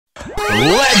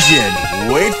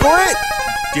Legend! Wait for it!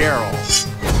 Daryl.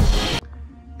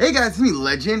 Hey guys, it's me,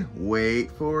 Legend.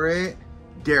 Wait for it,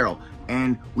 Daryl.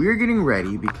 And we're getting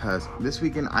ready because this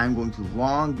weekend I'm going to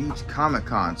Long Beach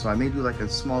Comic-Con. So I may do like a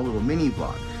small little mini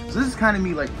vlog. So this is kind of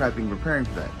me like preparing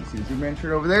for that. You see the Superman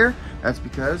shirt over there? That's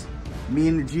because me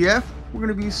and the GF, we're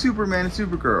gonna be Superman and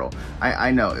Supergirl.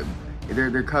 I know,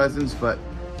 they're cousins, but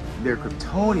they're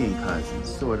Kryptonian cousins,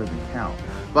 so it doesn't count.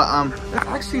 But that's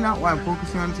actually not what I'm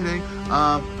focusing on today.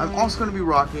 I'm also gonna be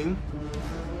rocking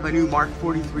my new Mark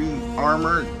 43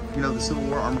 armor, you know, the Civil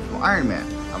War armor from Iron Man.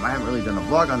 I haven't really done a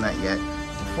vlog on that yet.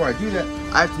 Before I do that,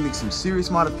 I have to make some serious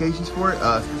modifications for it,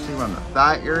 especially around the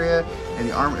thigh area and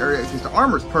the arm area, because the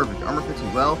armor is perfect. The armor fits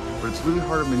me well, but it's really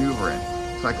hard to maneuver in.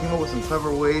 So I came up with some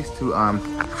clever ways to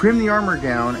trim the armor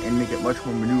down and make it much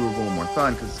more maneuverable and more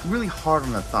fun, because it's really hard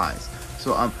on the thighs.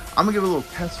 So I'm gonna give it a little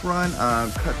test run,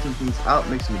 cut some things out,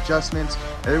 make some adjustments,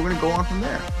 and then we're gonna go on from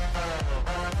there.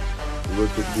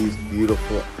 Look at these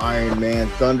beautiful Iron Man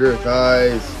Thunder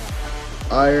thighs.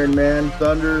 Iron Man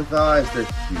Thunder thighs. They're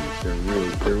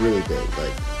huge. They're really big.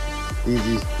 Like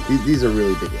these are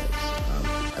really big legs.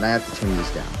 And I have to trim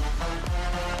these down.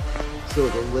 So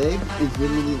the leg is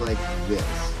literally like this.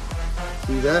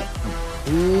 See that?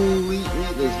 Completely,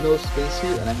 there's no space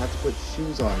here, and I have to put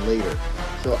shoes on later.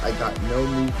 So I got no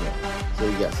movement. So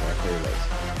yes, I have hairy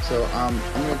legs. So I'm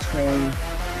gonna trim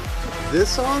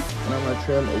this off, and I'm gonna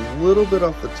trim a little bit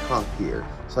off the top here,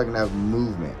 so I can have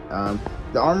movement.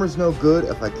 The armor's no good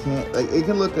if I can't, like, it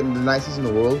can look the nicest in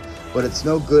the world, but it's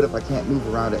no good if I can't move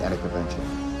around it at a convention.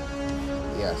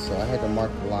 Yeah, so I had to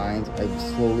mark the lines. I've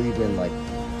slowly been like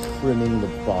trimming the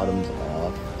bottoms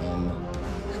off and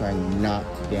trying not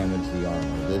to damage the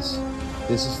armor. This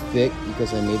is thick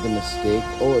because I made the mistake.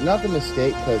 Oh, not the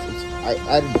mistake, because I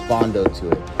added Bondo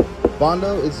to it.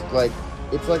 Bondo is like,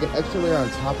 it's like an extra layer on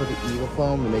top of the Evil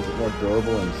Foam to make it more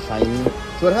durable and shiny.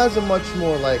 So it has a much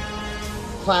more like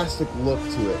plastic look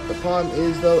to it. The problem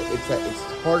is though, it's that it's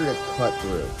harder to cut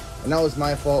through. And that was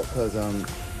my fault, because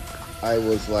I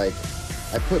was like,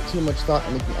 I put too much thought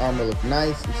in making the armor look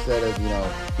nice instead of, you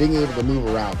know, being able to move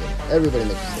around it. Everybody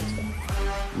makes mistakes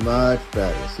though. Much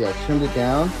better. See, I trimmed it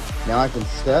down. Now I can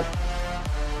step.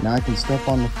 Now I can step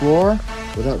on the floor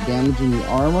without damaging the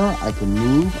armor. I can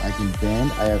move, I can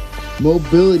bend. I have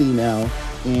mobility now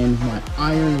in my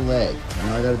iron leg. And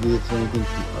now I gotta do the same thing to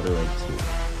the other leg too.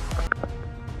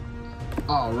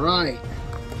 All right.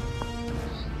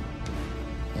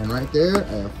 And right there, I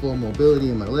have full mobility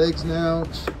in my legs now.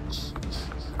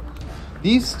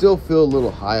 These still feel a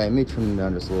little high. I may trim them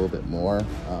down just a little bit more.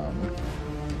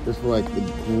 Just for like the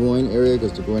groin area,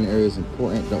 because the groin area is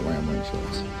important. Don't worry, I'm wearing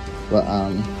shorts. But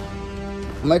I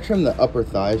might trim the upper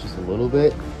thighs just a little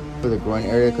bit for the groin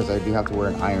area, because I do have to wear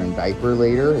an iron diaper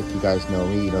later. If you guys know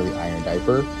me, you know the iron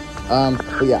diaper.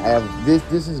 But yeah, I have this.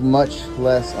 This is much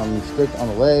less strict on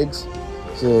the legs.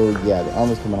 So yeah, the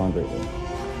arm is coming on greatly.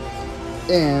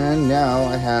 And now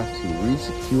I have to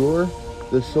re-secure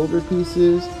the shoulder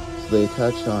pieces so they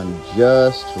touch on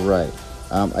just right.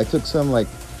 I took some like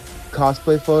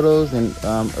cosplay photos and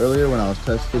earlier when I was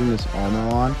test fitting this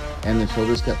armor on, and the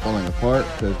shoulders kept falling apart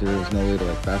because there was no way to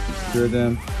like fast secure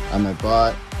them. I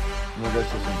bought more just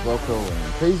some Velcro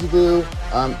and crazy glue.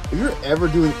 If you're ever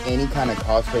doing any kind of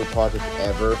cosplay project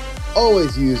ever,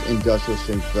 always use industrial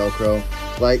strength Velcro.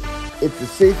 Like, it's the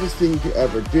safest thing you could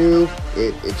ever do.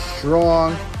 It's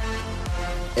strong.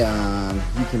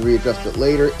 You can readjust it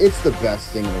later. It's the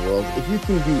best thing in the world. If you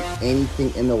can do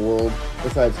anything in the world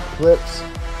besides clips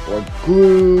or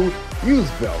glue, use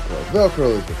Velcro.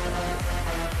 Velcro is the thing.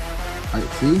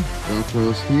 Alright, see?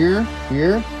 Velcro's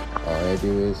here. All I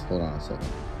do is, hold on a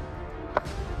second.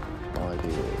 All I do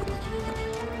is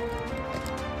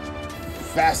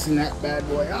fasten that bad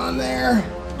boy on there.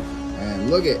 And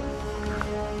look it.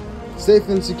 Safe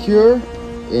and secure,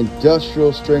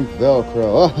 industrial strength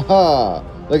Velcro. Ah,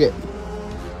 look at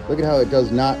how it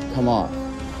does not come off.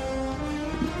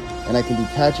 And I can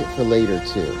detach it for later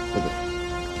too. Look at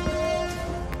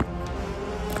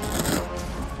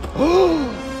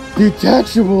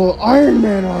detachable Iron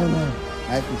Man armor.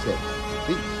 I have to say,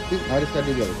 I just gotta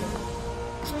do the other thing.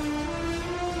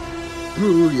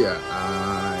 Ooh yeah,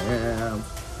 I am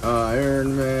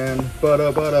Iron Man.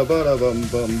 Bada bada bada bum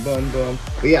bum bum bum.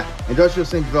 But yeah, industrial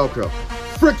strength Velcro.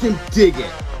 Freaking dig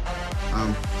it.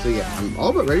 So yeah, I'm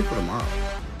all but ready for tomorrow.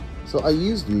 So I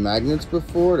used magnets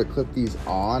before to clip these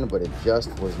on, but it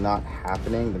just was not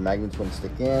happening. The magnets wouldn't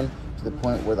stick in to the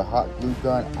point where the hot glue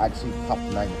gun actually popped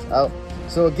the magnets out.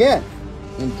 So again,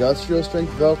 industrial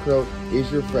strength Velcro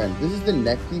is your friend. This is the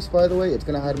neck piece, by the way. It's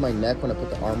gonna hide my neck when I put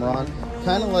the armor on.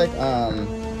 Kind of like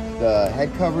the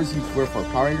head covers you wear for a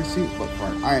Power Ranger suit, but for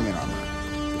an Iron Man armor.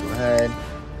 So go ahead,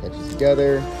 catch it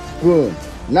together. Boom.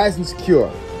 Nice and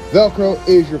secure. Velcro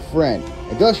is your friend.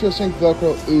 Industrial strength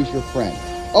Velcro is your friend.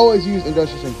 Always use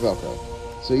industrial strength Velcro.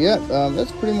 So yeah,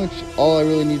 that's pretty much all I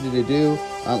really needed to do.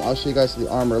 I'll show you guys how the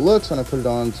armor looks when I put it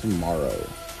on tomorrow.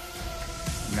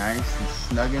 Nice and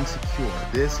snug and secure.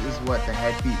 This is what the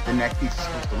neck piece is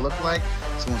supposed to look like.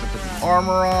 So once I put the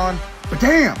armor on,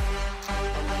 bam!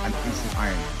 I'm instant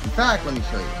Iron Man. In fact, let me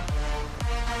show you.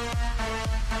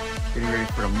 Getting ready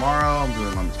for tomorrow. I'm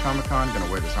doing Long Beach Comic Con.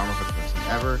 Gonna wear this armor for the first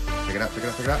time ever. Check it out, check it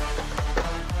out, check it out.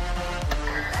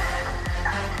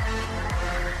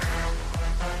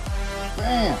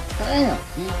 Bam! Bam!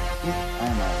 See?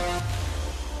 Iron Man.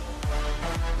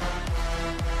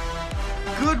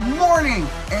 Good morning!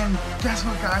 And guess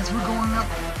what, guys? We're going up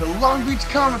to Long Beach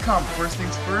Comic Con. First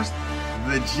things first,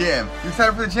 the gym. You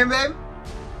excited for the gym, babe?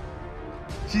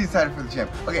 She's excited for the gym.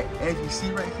 Okay, and if you see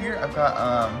right here, I've got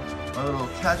a little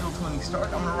casual Tony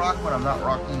Stark I'm gonna rock, but I'm not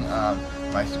rocking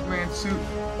my Superman suit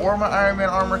or my Iron Man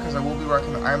armor, because I will be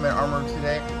rocking the Iron Man armor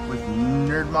today with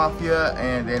Nerd Mafia,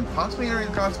 and then possibly entering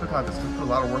the Cosplay Contest. We put a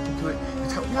lot of work into it.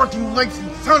 It's got working lights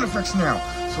and sound effects now,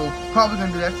 so probably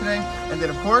gonna do that today. And then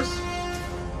of course,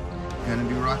 gonna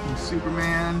be rocking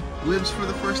Superman Lives for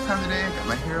the first time today. I got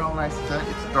my hair all nice and done.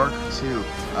 It's dark too. You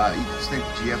can just thank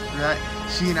GF for that.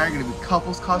 She and I are gonna be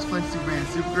couples cosplaying Superman and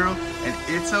Supergirl, and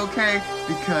it's okay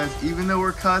because even though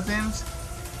we're cousins,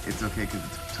 it's okay because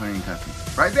it's Tony and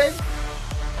cousins. Right, babe?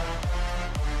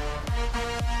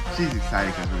 She's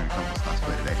excited because we're gonna couples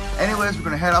cosplay today. Anyways, we're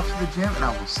gonna head off to the gym, and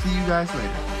I will see you guys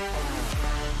later.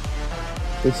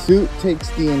 The suit takes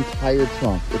the entire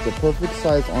trunk. It's a perfect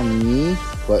size on me,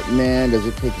 but man, does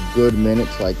it take a good minute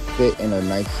to like fit in a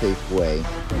nice, safe way.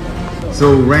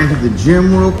 So ran to the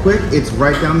gym real quick. It's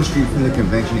right down the street from the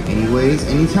convention anyways.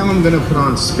 Anytime I'm gonna put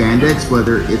on spandex,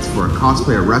 whether it's for a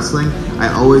cosplay or wrestling,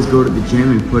 I always go to the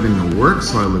gym and put in the work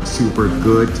so I look super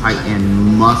good, tight, and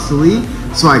muscly.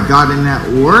 So I got in that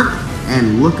work,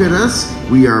 and look at us.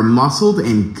 We are muscled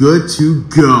and good to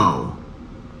go.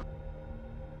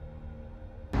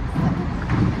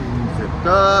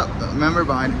 Up. Remember,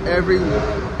 behind every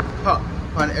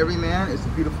man is a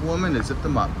beautiful woman to zip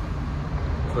them up.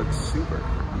 Looks super.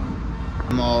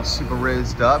 I'm all super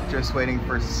rizzed up, just waiting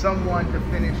for someone to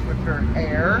finish with her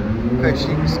hair because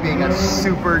she's being a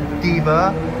super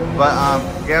diva. But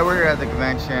yeah, we're here at the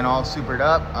convention, all supered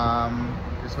up.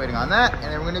 Just waiting on that, and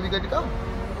then we're gonna be good to go.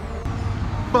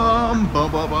 Bum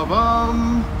bum bum bum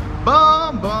bum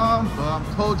bum bum bum.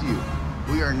 Told you.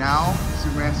 We are now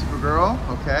Superman, Supergirl,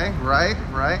 okay, right?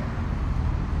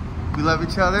 We love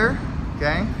each other,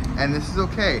 okay? And this is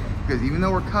okay, because even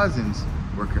though we're cousins,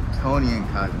 we're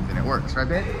Kryptonian cousins, and it works, right,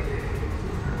 babe?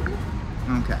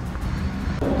 Okay.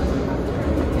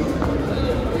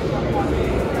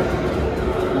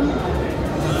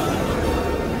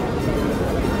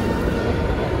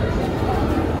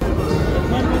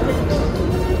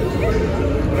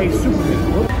 Hey,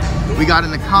 Superman. We got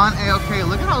in the con A-OK.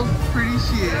 Look at how pretty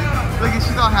she is. Look at,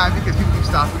 she's all happy because people keep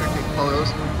stopping her to take photos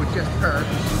with just her,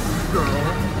 girl.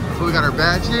 But we got our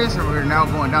badges, and we're now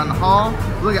going down the hall.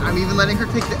 Look at, I'm even letting her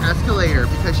take the escalator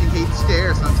because she hates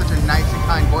stairs. So I'm such a nice and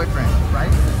kind boyfriend, right?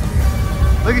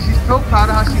 Look at, she's so proud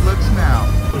of how she looks now.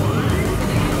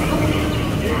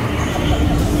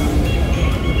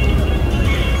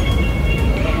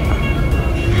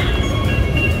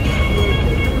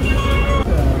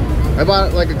 I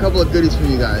bought like a couple of goodies for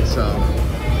you guys, so.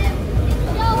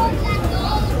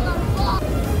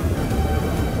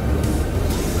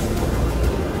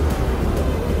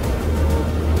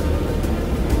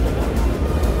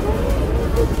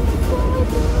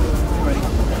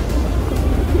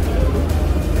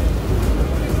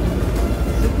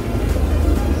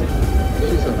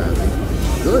 She's so happy.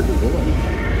 Good boy.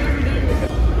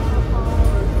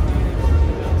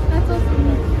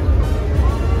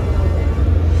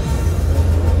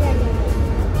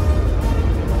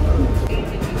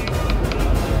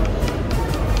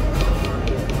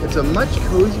 It's a much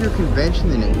cozier convention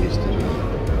than it used to be.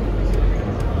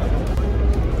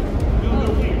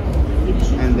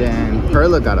 And then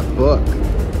Perla got a book.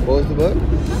 What was the book?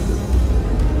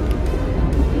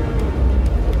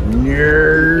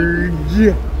 Nerd.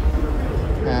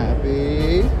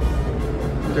 Happy.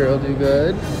 Daryl do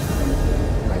good.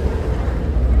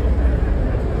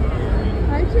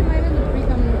 I actually might end up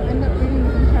reading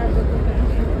the entire book with them.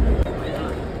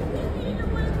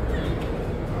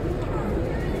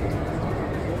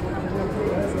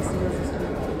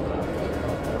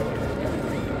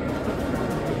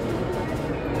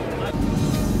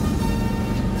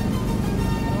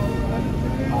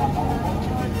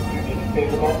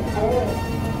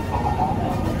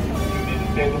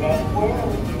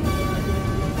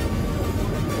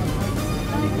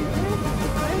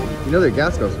 You know they're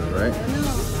gas guzzlers, right? I know.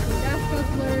 Gas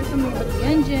guzzler, something with the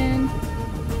engine. It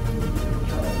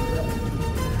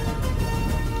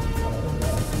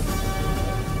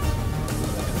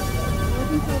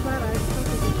wasn't so bad. I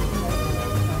expected it.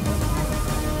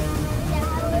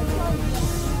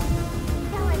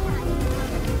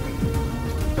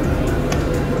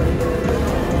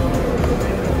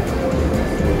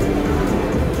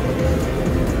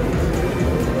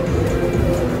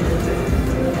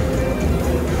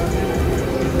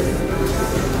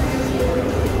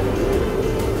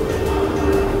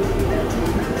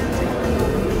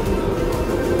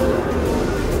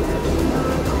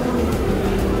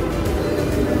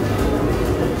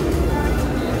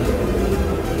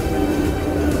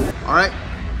 Alright,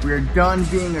 we are done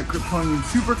being a Kryptonian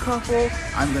super couple.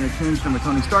 I'm going to change from a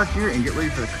Tony Stark here and get ready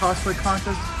for the cosplay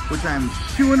contest, which I am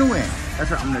shooing to win.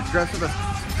 That's right, I'm going to dress up as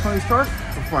Tony Stark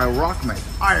before I rock my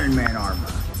Iron Man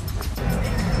armor.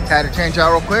 Had to change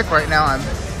out real quick. Right now I'm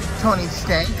Tony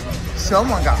Stank.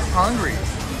 Someone got hungry,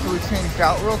 so we changed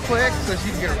out real quick so she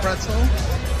can get a pretzel.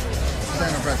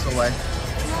 Send a pretzel away.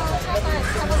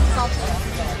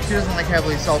 She doesn't like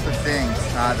heavily salted things.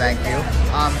 Thank you.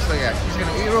 So yeah, she's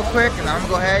gonna eat real quick, and I'm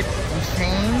gonna go ahead and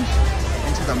change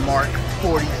into the Mark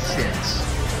 46.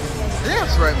 Yeah,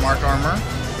 that's right, Mark armor.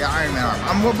 Yeah, Iron Man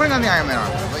armor. We'll bring on the Iron Man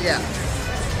armor, but yeah,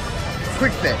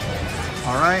 quick fit.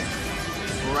 All right,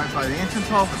 we're right by the entrance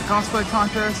hall for the cosplay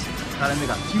contest. Gotta make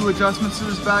a few adjustments to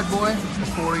this bad boy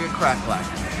before we get crack black.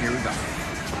 Here we go.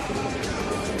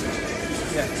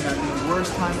 Yeah, it's having the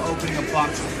worst time opening a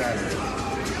box of batteries.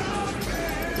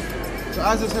 So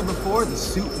as I said before, the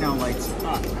suit now lights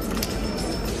up.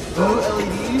 Blue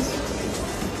LEDs.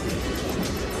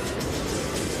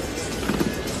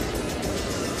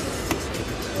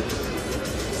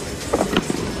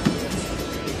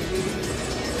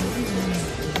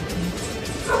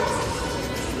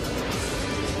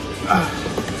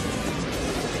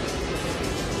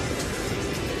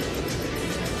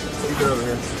 Keep it over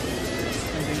here.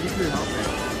 Thank you for your help, man.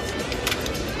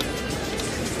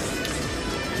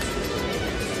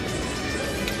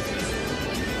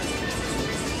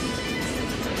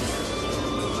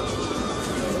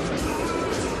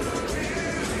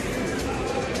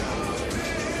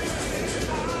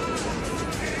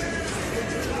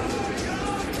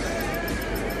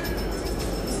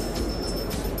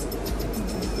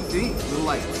 See? Little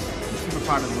lights. I'm super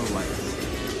proud of the little lights.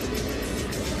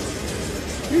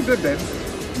 You're good, babe.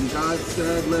 And God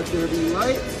said, let there be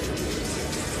light.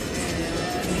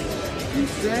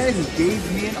 Instead, he gave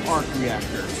me an arc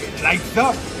reactor. It lights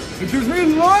up. It gives me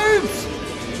lights.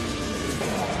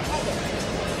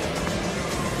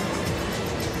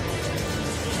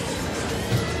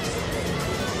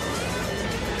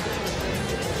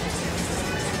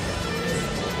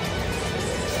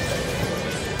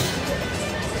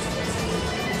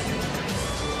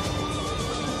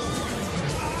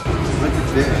 Look at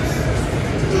this.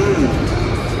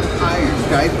 Iron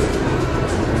diaper.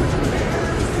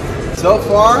 So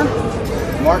far,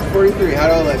 Mark 43. How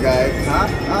do I look, guys?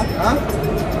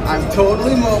 I'm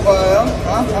totally mobile.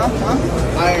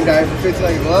 Iron diaper fits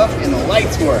like a glove, and the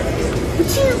lights work.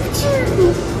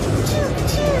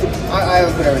 I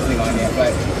haven't put everything on yet,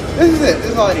 but this is it.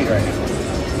 This is all I need right now.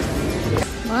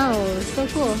 Wow, it's so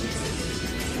cool.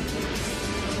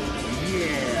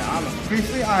 Yeah, I'm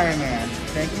officially Iron Man.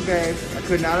 Thank you, babe. I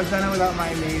could not have done it without my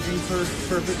amazing,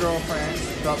 perfect girlfriend.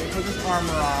 Helped me put this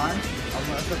armor on. I'm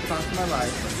gonna set the cost of my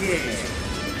life. Yeah.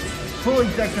 Fully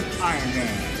decked up Iron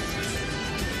Man.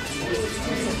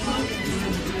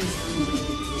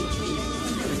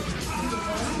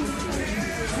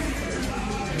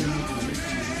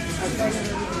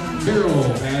 Daryl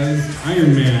as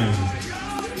Iron Man.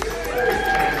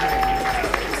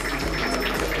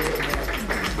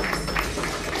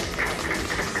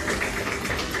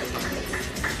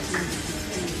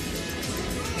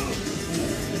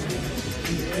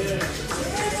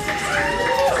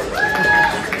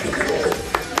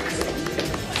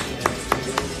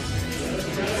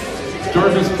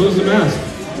 Jarvis, close the mask.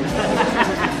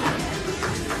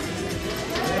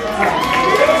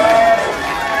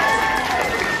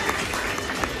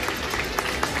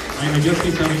 I guess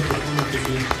he's having performance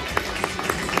issues.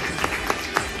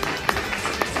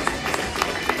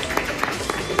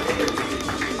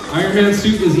 Iron Man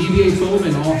suit is EVA foam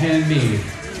and all handmade.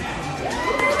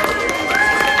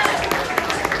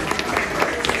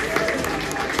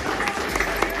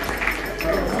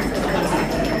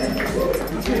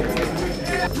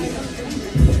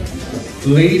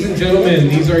 Ladies and gentlemen,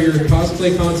 these are your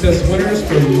Cosplay Contest winners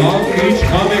for Long Beach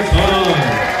Comic Con.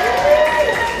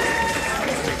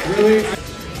 Really?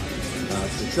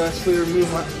 Successfully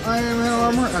removed my Iron Man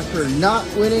armor after not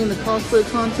winning the Cosplay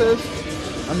Contest.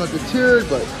 I'm not deterred,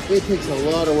 but it takes a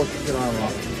lot of work to get armor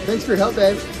off. Thanks for your help,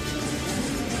 babe.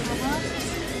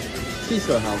 She's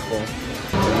so helpful.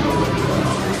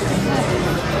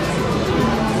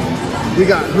 We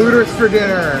got Hooters for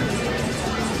dinner.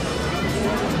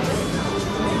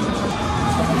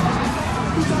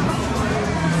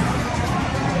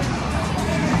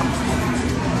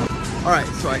 Alright,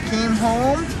 so I came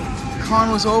home,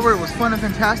 con was over, it was fun and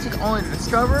fantastic, only to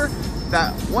discover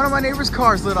that one of my neighbor's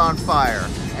cars lit on fire.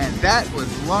 And that was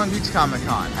Long Beach Comic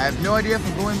Con. I have no idea if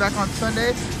I'm going back on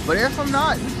Sunday, but if I'm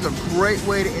not, this is a great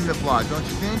way to end the vlog, don't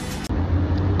you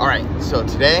think? Alright, so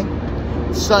today,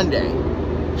 Sunday,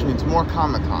 which means more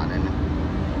Comic Con, and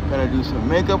I'm gonna do some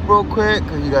makeup real quick,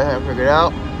 because you guys haven't figured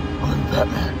out, I'm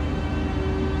Batman.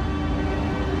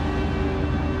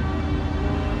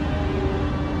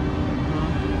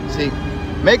 See,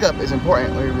 makeup is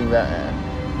important when you're being Batman.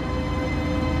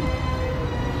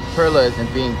 Perla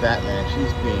isn't being Batman,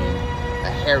 she's being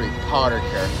a Harry Potter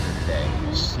character today.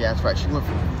 Yeah, that's right, she went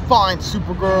from fine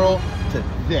Supergirl to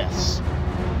this.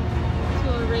 To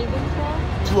a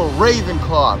Ravenclaw? To a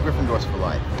Ravenclaw, Gryffindors for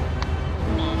life.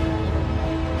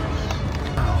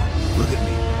 Look at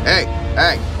me. Hey,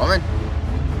 hey, woman,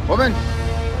 woman.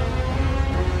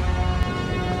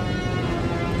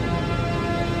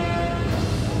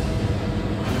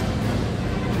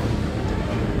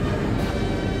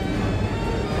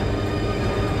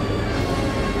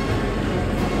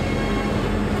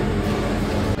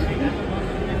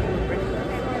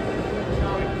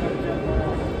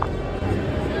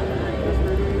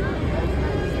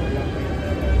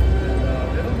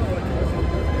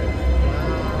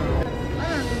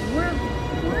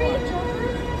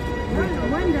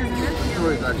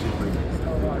 It's actually pretty good.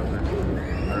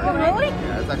 Oh, really?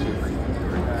 Yeah, it's actually pretty good.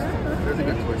 There's a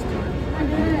good twist to it.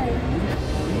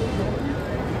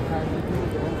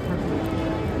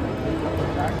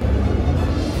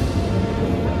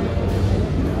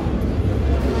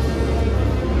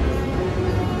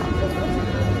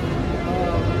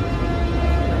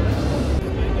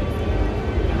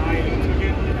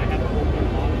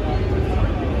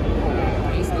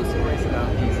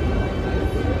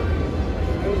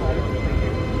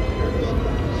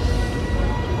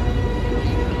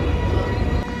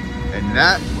 And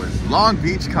that was Long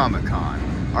Beach Comic Con.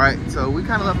 Alright, so we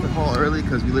kind of left the hall early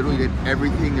because we literally did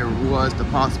everything there was to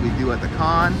possibly do at the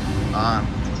con.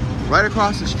 Right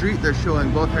across the street, they're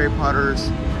showing both Harry Potter's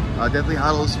Deathly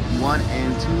Hallows 1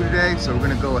 and 2 today, so we're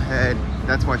going to go ahead.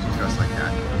 That's why she's dressed like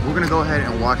that. We're going to go ahead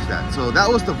and watch that. So that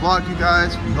was the vlog, you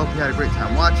guys. We hope you had a great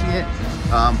time watching it.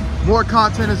 More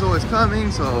content is always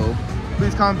coming, so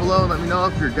please comment below and let me know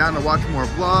if you're down to watch more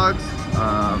vlogs.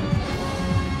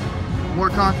 More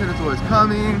content is always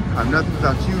coming. I'm nothing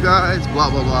without you guys. Blah,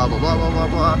 blah, blah, blah, blah, blah,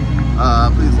 blah, blah.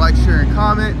 Please like, share, and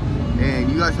comment.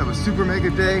 And you guys have a super mega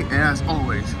day. And as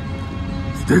always,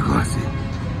 stay classy.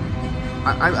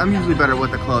 I'm usually better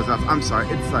with the close-ups. I'm sorry,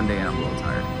 it's Sunday and I'm a little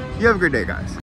tired. You have a great day, guys.